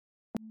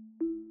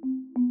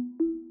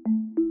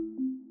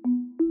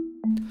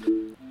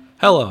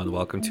Hello and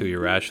welcome to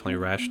Irrationally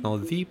Rational,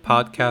 the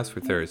podcast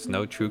where there is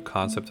no true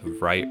concept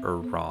of right or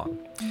wrong.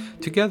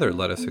 Together,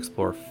 let us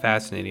explore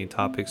fascinating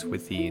topics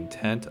with the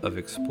intent of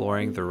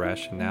exploring the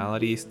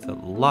rationalities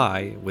that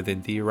lie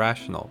within the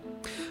irrational.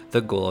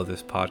 The goal of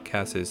this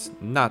podcast is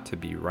not to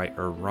be right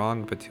or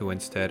wrong, but to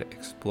instead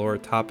explore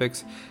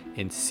topics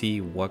and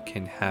see what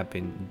can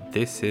happen.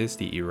 This is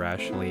the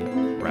Irrationally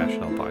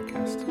Rational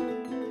podcast.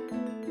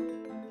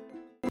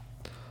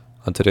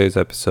 On today's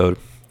episode,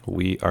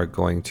 we are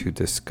going to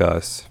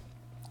discuss,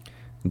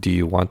 do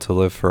you want to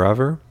live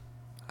forever?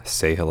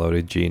 Say hello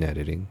to gene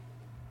editing.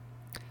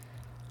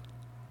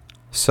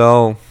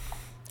 So,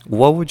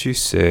 what would you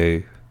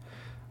say,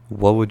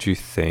 what would you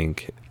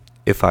think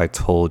if I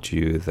told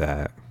you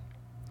that,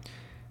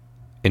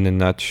 in a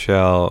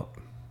nutshell,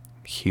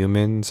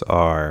 humans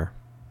are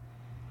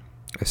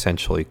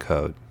essentially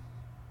code?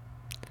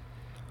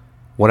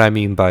 What I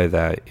mean by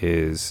that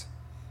is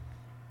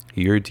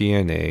your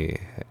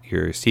DNA,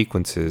 your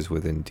sequences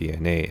within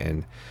DNA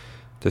and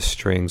the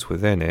strings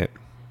within it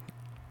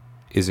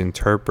is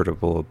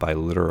interpretable by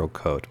literal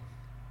code.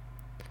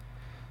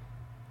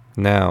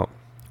 Now,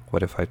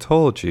 what if I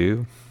told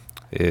you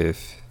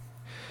is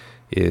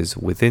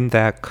within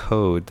that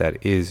code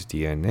that is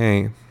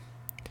DNA,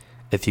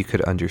 if you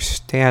could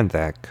understand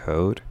that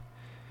code,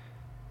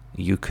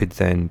 you could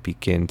then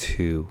begin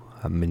to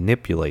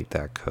manipulate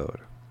that code.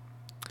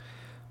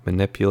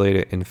 Manipulate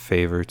it in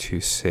favor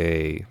to,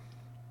 say,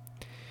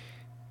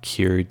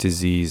 cure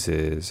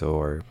diseases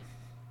or,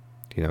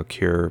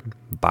 cure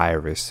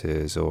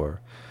viruses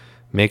or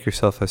make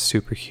yourself a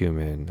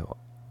superhuman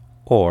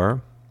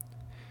or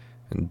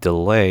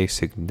delay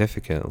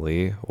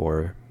significantly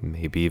or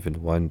maybe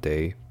even one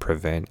day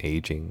prevent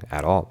aging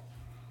at all.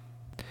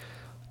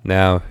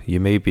 Now, you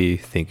may be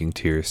thinking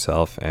to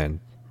yourself, and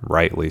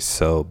rightly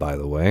so, by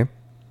the way,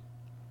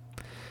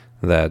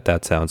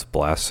 that sounds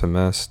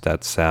blasphemous.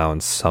 That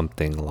sounds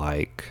something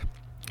like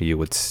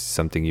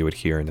something you would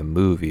hear in the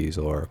movies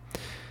or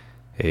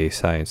a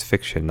science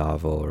fiction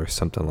novel or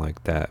something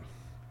like that.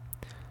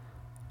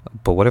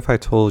 But what if I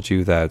told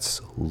you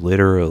that's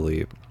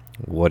literally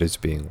what is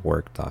being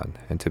worked on?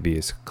 And to be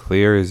as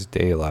clear as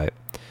daylight,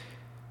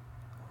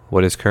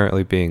 what is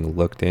currently being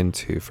looked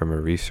into from a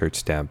research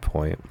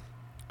standpoint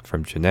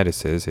from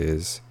geneticists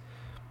is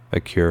a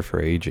cure for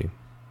aging.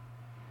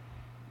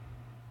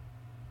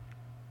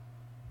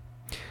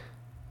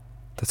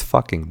 That's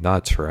fucking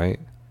nuts,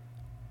 right?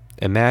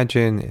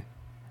 Imagine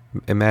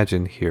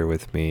here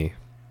with me,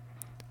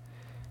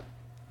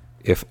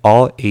 if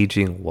all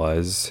aging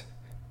was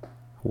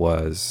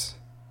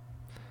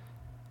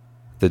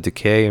the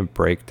decay and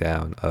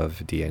breakdown of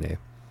DNA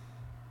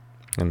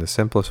in the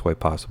simplest way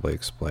possibly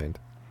explained.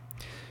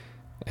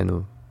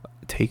 And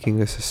taking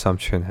this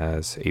assumption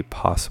as a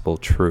possible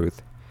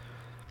truth,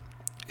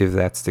 if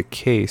that's the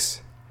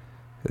case,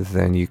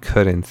 then you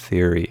could, in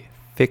theory,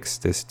 fix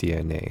this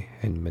DNA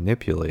and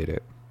manipulate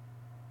it.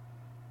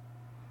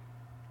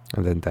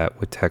 And then that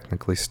would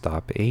technically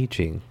stop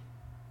aging.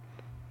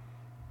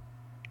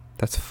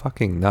 That's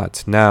fucking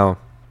nuts. Now,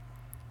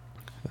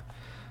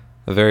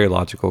 a very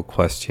logical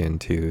question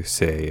to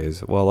say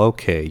is, well,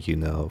 okay,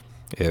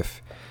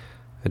 if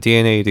a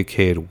DNA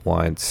decayed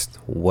once,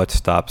 what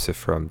stops it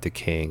from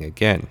decaying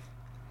again?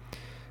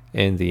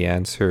 And the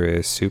answer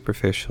is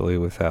superficially,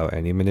 without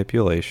any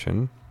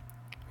manipulation,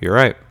 you're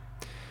right.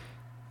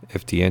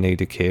 If DNA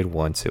decayed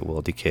once, it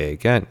will decay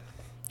again.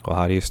 Well,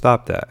 how do you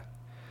stop that?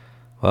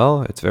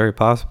 Well, it's very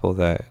possible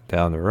that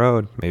down the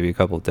road, maybe a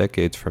couple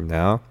decades from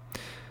now,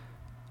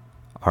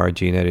 our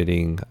gene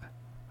editing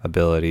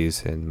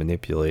abilities and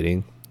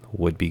manipulating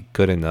would be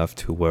good enough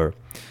to where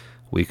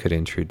we could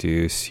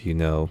introduce,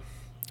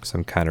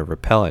 some kind of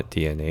repellent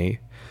DNA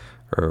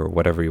or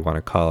whatever you want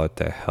to call it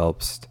that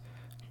helps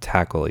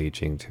tackle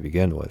aging to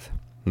begin with.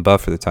 But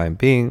for the time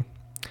being,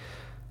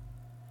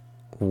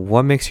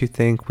 what makes you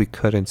think we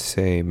couldn't,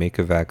 say, make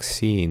a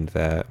vaccine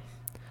that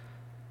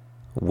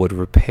would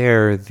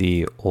repair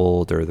the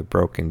old or the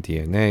broken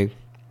DNA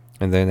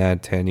and then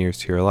add 10 years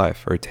to your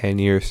life, or 10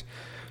 years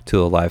to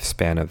the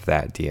lifespan of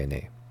that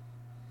DNA?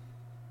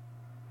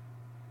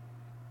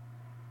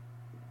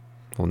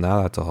 Well,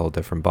 now that's a whole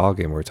different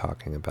ballgame we're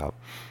talking about.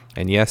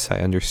 And yes, I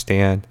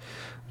understand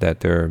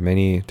that there's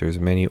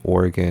many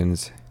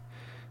organs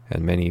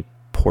and many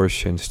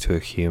portions to a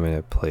human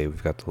at play.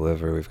 We've got the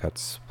liver, we've got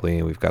the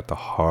spleen, we've got the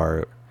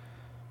heart,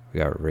 we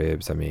got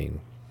ribs. I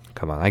mean,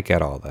 come on, I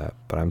get all that,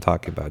 but I'm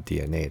talking about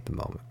DNA at the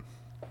moment.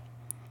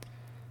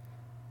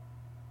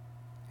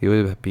 You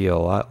would be a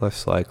lot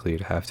less likely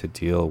to have to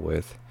deal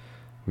with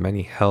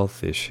many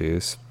health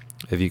issues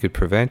if you could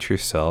prevent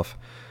yourself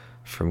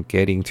from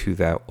getting to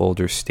that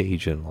older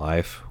stage in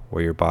life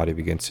where your body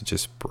begins to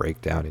just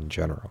break down in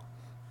general.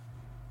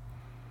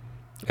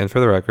 And for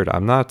the record,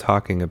 I'm not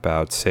talking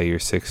about, say, you're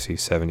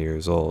 67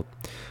 years old,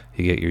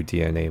 you get your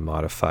DNA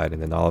modified,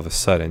 and then all of a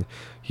sudden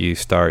you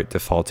start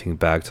defaulting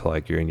back to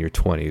like you're in your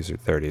 20s or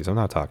 30s. I'm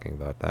not talking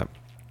about that.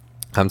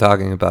 I'm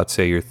talking about,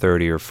 say, you're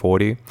 30 or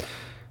 40,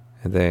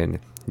 and then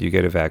you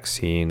get a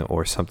vaccine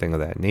or something of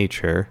that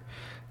nature,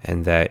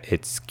 and that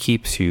it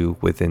keeps you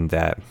within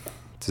that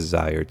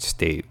desired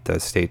state, the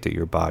state that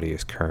your body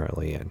is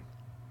currently in.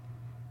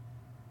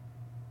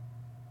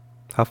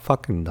 How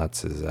fucking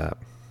nuts is that?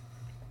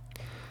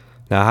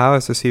 Now, how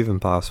is this even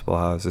possible?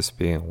 How is this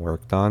being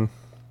worked on?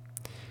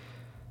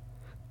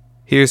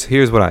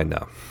 Here's what I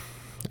know.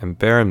 And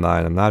bear in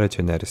mind, I'm not a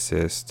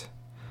geneticist.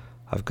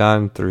 I've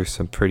gone through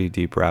some pretty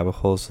deep rabbit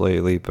holes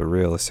lately, but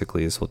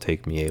realistically, this will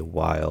take me a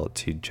while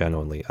to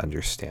genuinely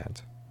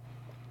understand.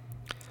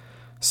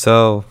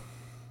 So,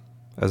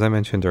 as I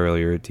mentioned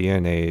earlier,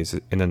 DNA is,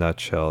 in a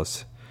nutshell,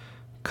 is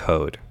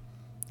code.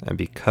 And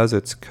because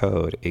it's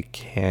code, it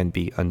can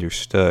be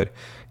understood,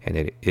 and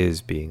it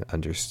is being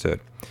understood.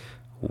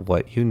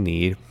 What you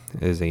need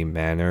is a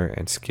manner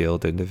and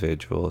skilled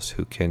individuals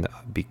who can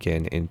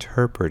begin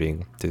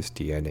interpreting this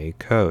DNA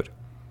code.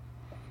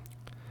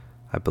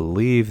 I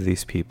believe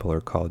these people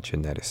are called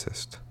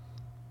geneticists.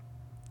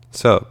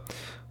 So,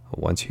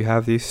 once you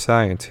have these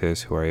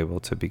scientists who are able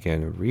to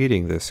begin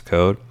reading this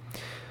code,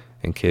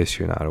 in case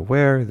you're not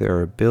aware, there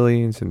are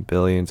billions and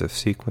billions of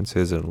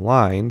sequences and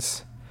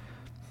lines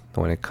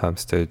when it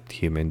comes to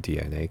human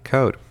DNA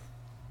code.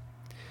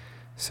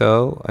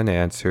 So, an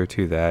answer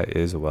to that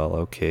is, well,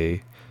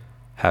 okay,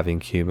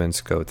 having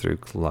humans go through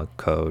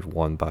code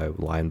one by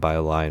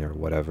line or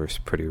whatever is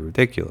pretty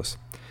ridiculous.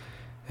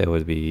 It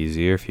would be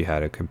easier if you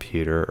had a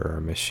computer or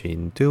a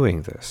machine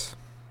doing this.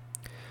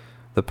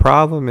 The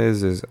problem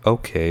is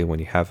okay, when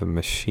you have a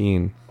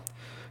machine,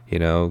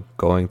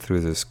 going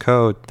through this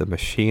code, the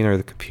machine or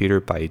the computer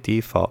by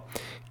default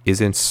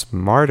isn't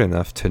smart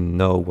enough to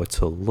know what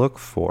to look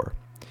for.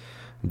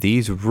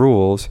 These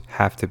rules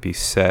have to be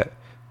set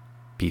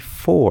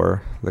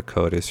before the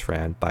code is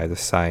ran by the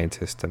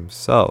scientists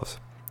themselves.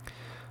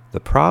 The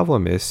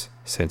problem is,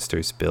 since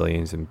there's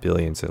billions and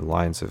billions of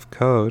lines of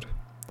code,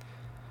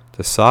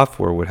 the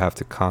software would have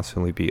to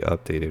constantly be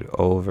updated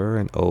over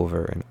and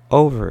over and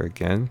over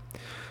again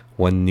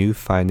when new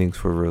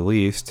findings were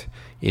released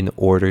in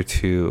order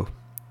to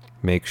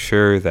make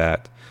sure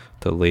that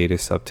the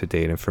latest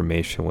up-to-date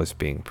information was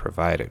being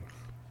provided.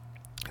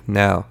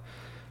 Now,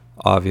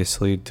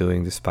 obviously,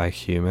 doing this by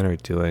human or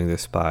doing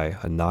this by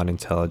a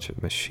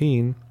non-intelligent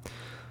machine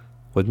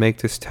would make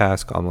this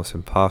task almost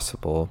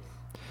impossible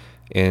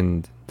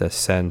in the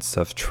sense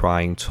of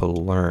trying to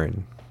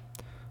learn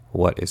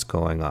what is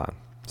going on.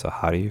 So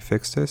how do you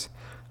fix this?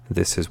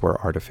 This is where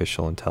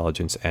artificial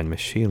intelligence and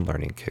machine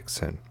learning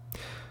kicks in.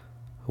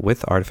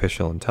 With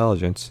artificial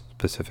intelligence,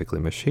 specifically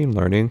machine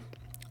learning,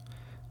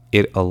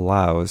 it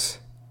allows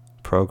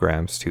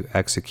programs to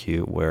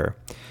execute where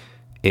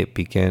it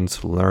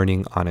begins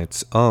learning on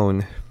its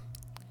own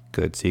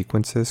good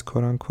sequences,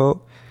 quote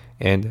unquote,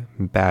 and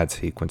bad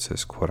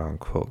sequences, quote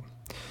unquote.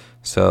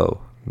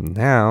 So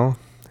now,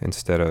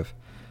 instead of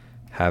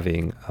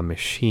having a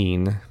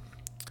machine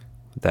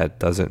that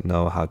doesn't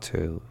know how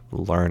to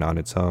learn on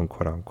its own,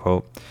 quote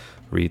unquote,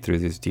 read through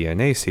these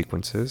DNA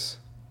sequences,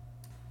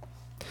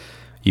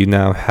 you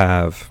now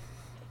have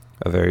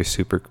a very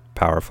super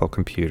powerful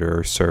computer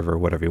or server,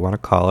 whatever you want to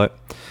call it,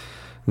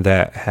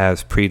 that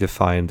has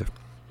predefined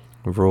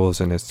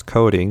rules in its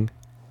coding,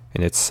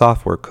 in its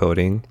software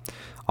coding,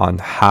 on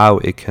how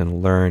it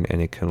can learn,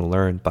 and it can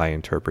learn by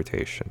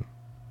interpretation.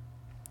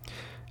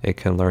 It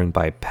can learn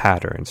by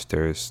patterns.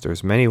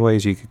 There's many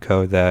ways you could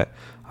code that.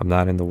 I'm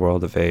not in the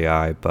world of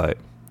AI, but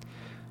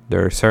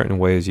there are certain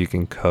ways you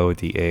can code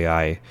the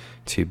AI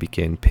to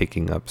begin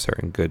picking up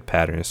certain good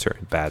patterns,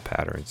 certain bad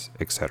patterns,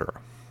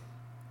 etc.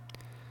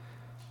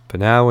 But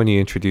now when you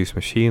introduce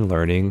machine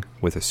learning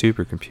with a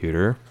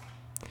supercomputer,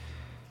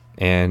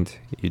 and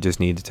you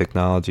just need the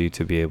technology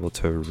to be able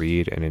to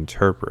read and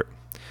interpret.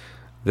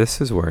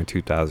 This is where in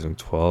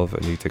 2012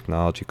 a new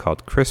technology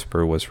called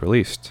CRISPR was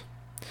released.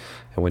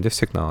 And when this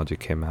technology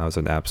came out, it was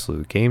an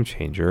absolute game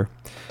changer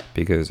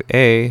because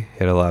A,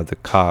 it allowed the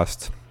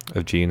cost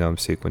of genome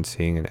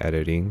sequencing and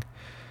editing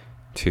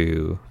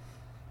to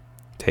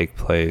take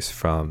place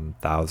from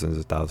thousands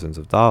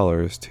of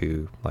dollars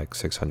to like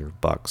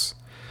 $600.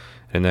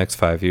 In the next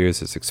 5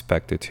 years, it's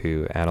expected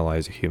to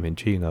analyze a human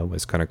genome.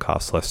 It's going to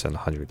cost less than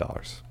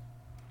 $100.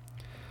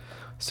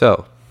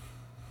 So,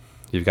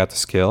 you've got the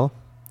skill,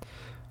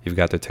 you've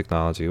got the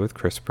technology with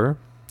CRISPR,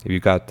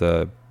 you've got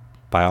the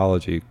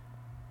the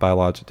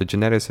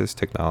geneticist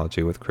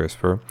technology with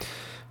CRISPR,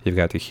 you've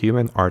got the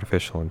human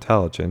artificial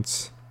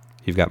intelligence,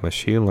 you've got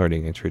machine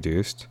learning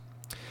introduced.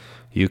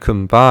 You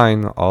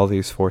combine all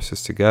these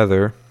forces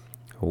together,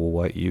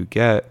 what you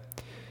get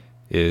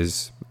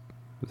is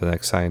the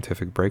next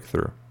scientific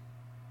breakthrough.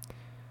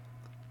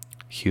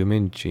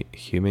 Human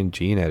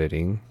gene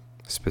editing,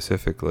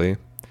 specifically,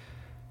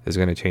 is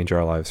going to change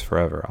our lives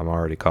forever. I'm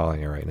already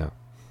calling it right now.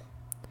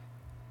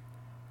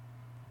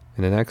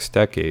 In the next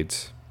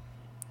decades,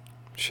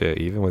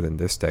 even within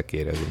this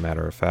decade, as a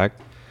matter of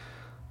fact,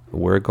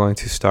 we're going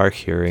to start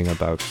hearing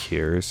about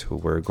cures.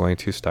 We're going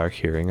to start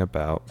hearing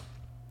about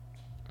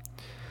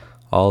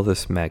all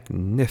this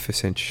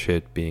magnificent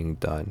shit being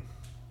done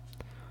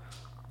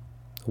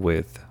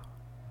with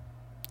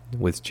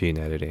gene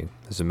editing.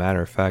 As a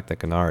matter of fact, I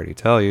can already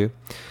tell you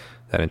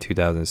that in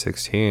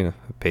 2016, a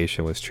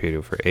patient was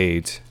treated for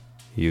AIDS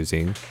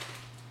using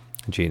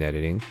gene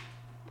editing.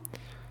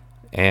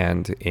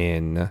 And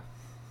in, I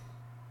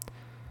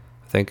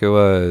think it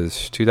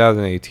was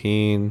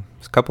 2018,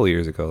 a couple of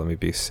years ago, let me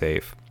be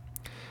safe,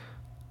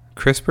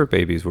 CRISPR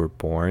babies were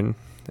born,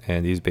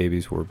 and these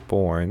babies were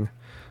born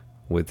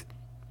with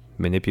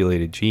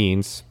manipulated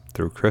genes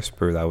through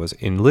CRISPR that was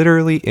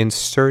literally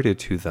inserted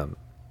to them.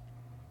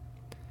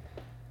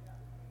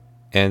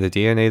 And the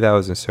DNA that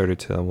was inserted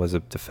to them was a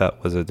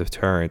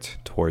deterrent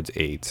towards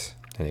AIDS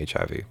and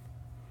HIV.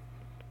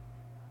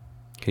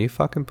 Can you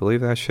fucking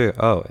believe that shit?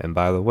 Oh, and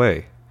by the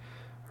way,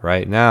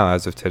 right now,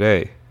 as of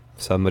today,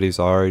 somebody's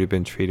already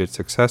been treated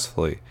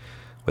successfully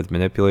with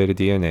manipulated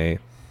DNA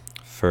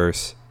for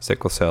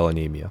sickle cell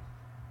anemia.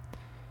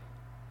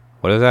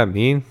 What does that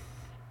mean?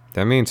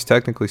 That means,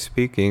 technically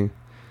speaking,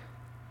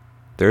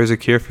 there is a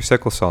cure for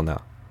sickle cell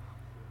now.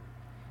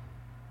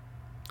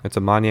 It's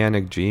a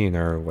monoanic gene,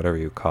 or whatever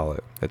you call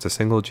it. It's a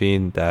single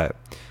gene that,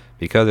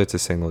 because it's a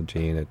single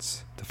gene,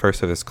 it's the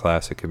first of its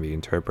class. It can be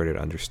interpreted,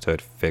 understood,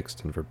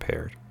 fixed, and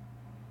repaired.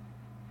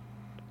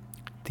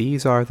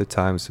 These are the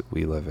times that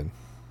we live in.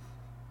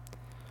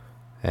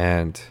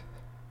 And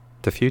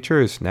the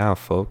future is now,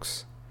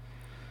 folks.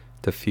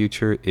 The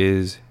future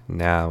is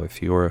now.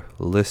 If you're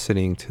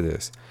listening to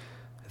this,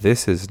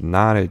 this is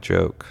not a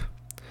joke.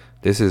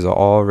 This is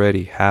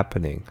already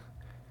happening.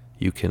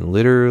 You can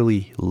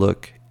literally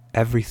look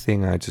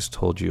everything I just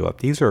told you up.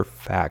 These are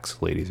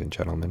facts, ladies and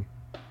gentlemen.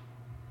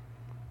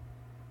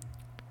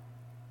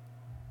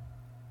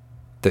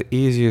 The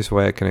easiest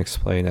way I can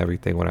explain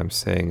everything what I'm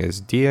saying is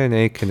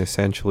DNA can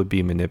essentially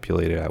be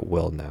manipulated at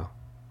will now.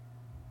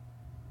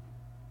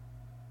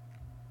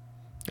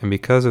 And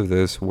because of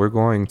this, we're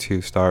going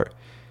to start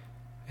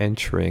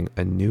entering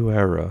a new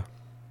era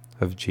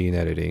of gene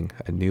editing,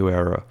 a new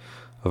era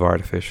of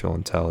artificial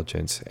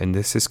intelligence, and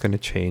this is going to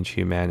change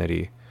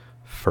humanity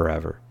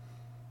forever.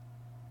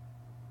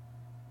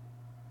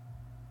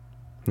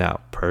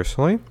 Now,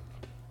 personally,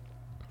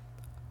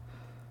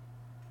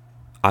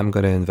 I'm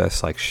going to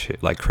invest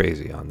like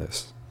crazy on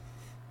this.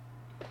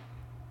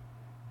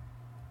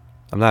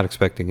 I'm not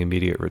expecting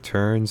immediate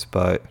returns,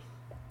 but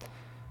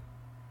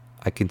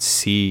I can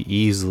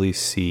easily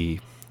see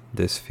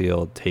this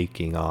field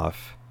taking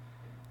off.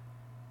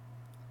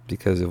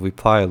 Because if we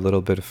apply a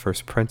little bit of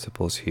first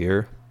principles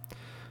here,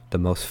 the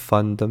most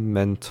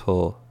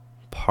fundamental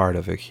part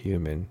of a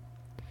human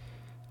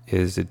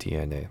is the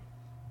DNA.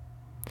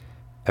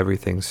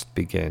 Everything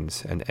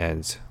begins and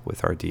ends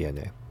with our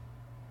DNA.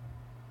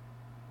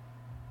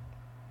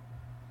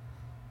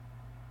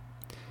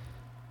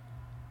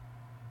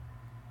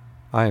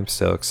 I am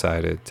so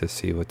excited to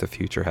see what the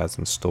future has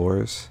in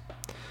stores.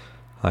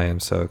 I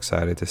am so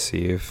excited to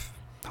see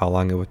how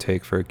long it would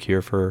take for a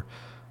cure for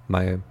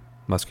my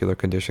muscular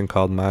condition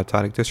called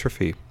myotonic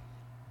dystrophy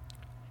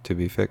to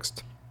be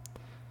fixed.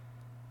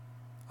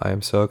 I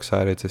am so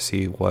excited to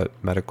see what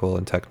medical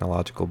and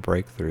technological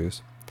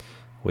breakthroughs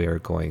we are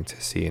going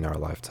to see in our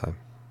lifetime.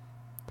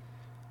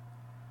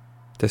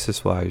 This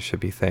is why you should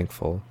be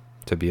thankful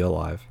to be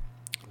alive.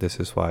 This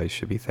is why you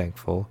should be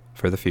thankful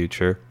for the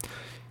future.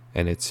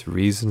 And it's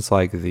reasons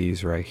like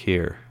these right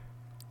here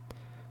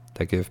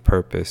that give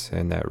purpose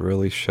and that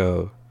really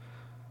show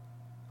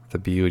the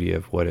beauty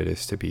of what it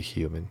is to be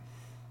human.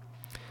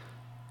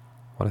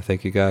 I want to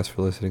thank you guys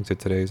for listening to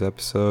today's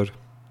episode.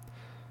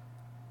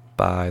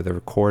 By the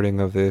recording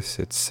of this,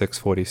 it's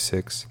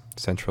 6:46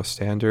 Central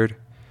Standard,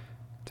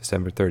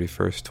 December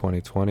 31st,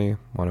 2020. I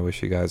want to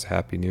wish you guys a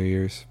happy New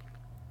Year's.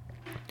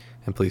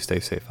 And please stay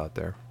safe out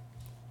there.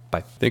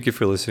 Bye. Thank you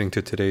for listening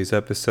to today's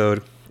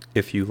episode.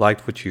 If you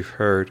liked what you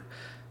heard,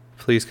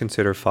 please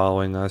consider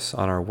following us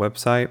on our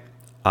website,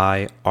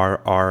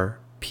 irrpc.com.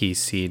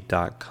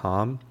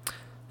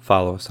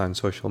 Follow us on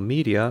social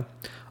media.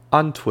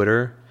 On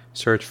Twitter,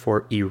 search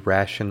for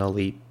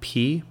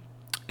IrrationallyP.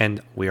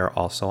 And we are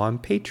also on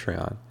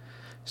Patreon.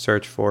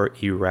 Search for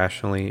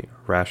Irrationally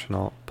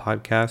Rational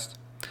Podcast.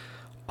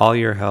 All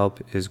your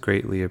help is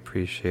greatly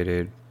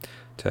appreciated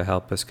to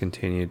help us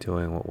continue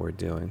doing what we're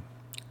doing.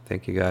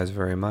 Thank you guys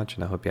very much,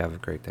 and I hope you have a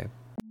great day.